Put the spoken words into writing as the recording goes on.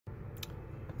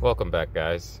Welcome back,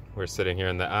 guys. We're sitting here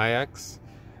in the iX,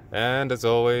 and as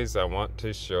always I want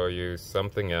to show you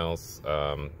something else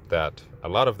that a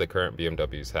lot of the current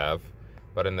BMWs have,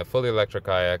 but in the fully electric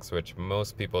iX, which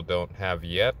most people don't have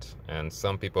yet and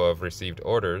some people have received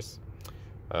orders,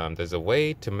 there's a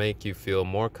way to make you feel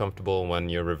more comfortable when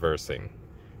you're reversing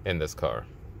in this car.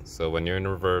 So when you're in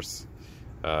reverse,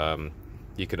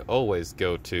 you could always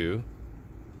go to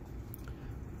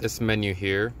this menu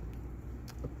here.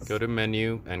 Go to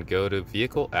menu and go to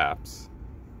vehicle apps,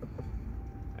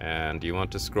 and you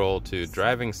want to scroll to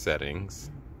driving settings,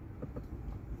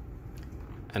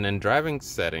 and in driving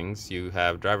settings you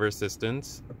have driver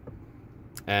assistance.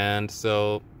 And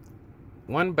so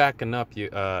when backing up, you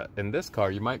in this car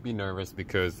you might be nervous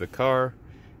because the car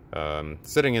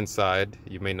sitting inside,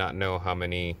 you may not know how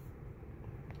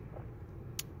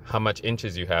much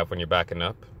inches you have when you're backing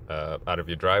up out of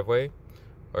your driveway,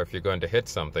 or if you're going to hit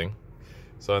something.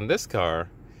 So in this car,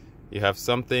 you have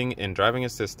something in driving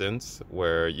assistance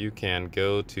where you can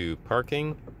go to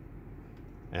parking,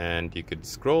 and you could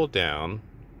scroll down.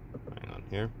 Hang on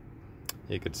here.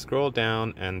 You could scroll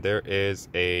down, and there is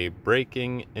a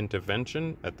braking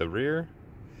intervention at the rear,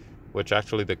 which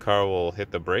actually the car will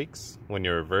hit the brakes when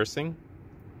you're reversing.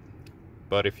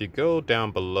 But if you go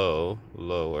down below,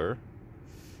 lower,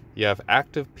 you have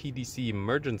active Pdc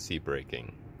Emergency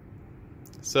Braking.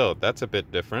 So that's a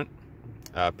bit different.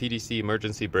 Pdc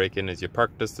Emergency Braking is your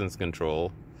park distance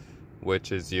control,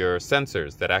 which is your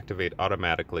sensors that activate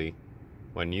automatically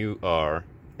when you are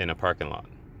in a parking lot.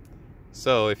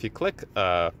 So if you click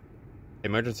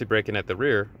emergency braking at the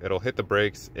rear, it'll hit the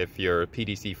brakes if your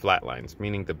PDC flatlines,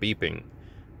 meaning the beeping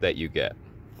that you get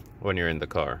when you're in the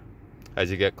car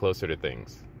as you get closer to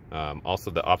things.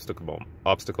 Also the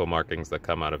obstacle markings that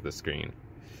come out of the screen.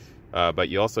 But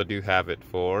you also do have it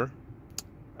for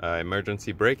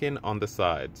emergency braking on the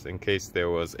sides in case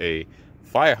there was a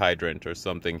fire hydrant or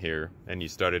something here and you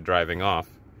started driving off.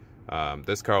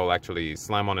 This car will actually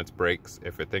slam on its brakes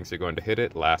if it thinks you're going to hit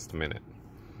it last minute.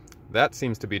 That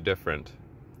seems to be different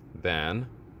than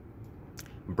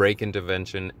brake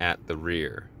intervention at the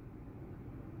rear,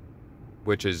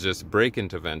 which is just brake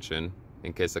intervention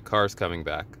in case a car's coming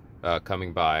by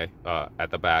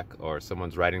at the back, or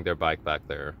someone's riding their bike back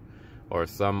there, or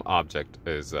some object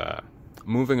is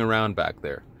moving around back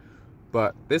there.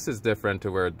 But this is different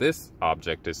to where this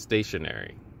object is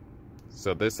stationary.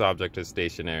 So this object is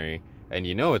stationary and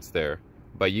you know it's there,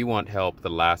 but you want help the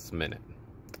last minute.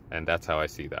 And that's how I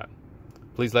see that.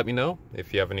 Please let me know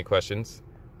if you have any questions.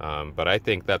 But I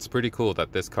think that's pretty cool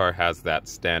that this car has that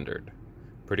standard.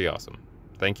 Pretty awesome.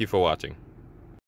 Thank you for watching.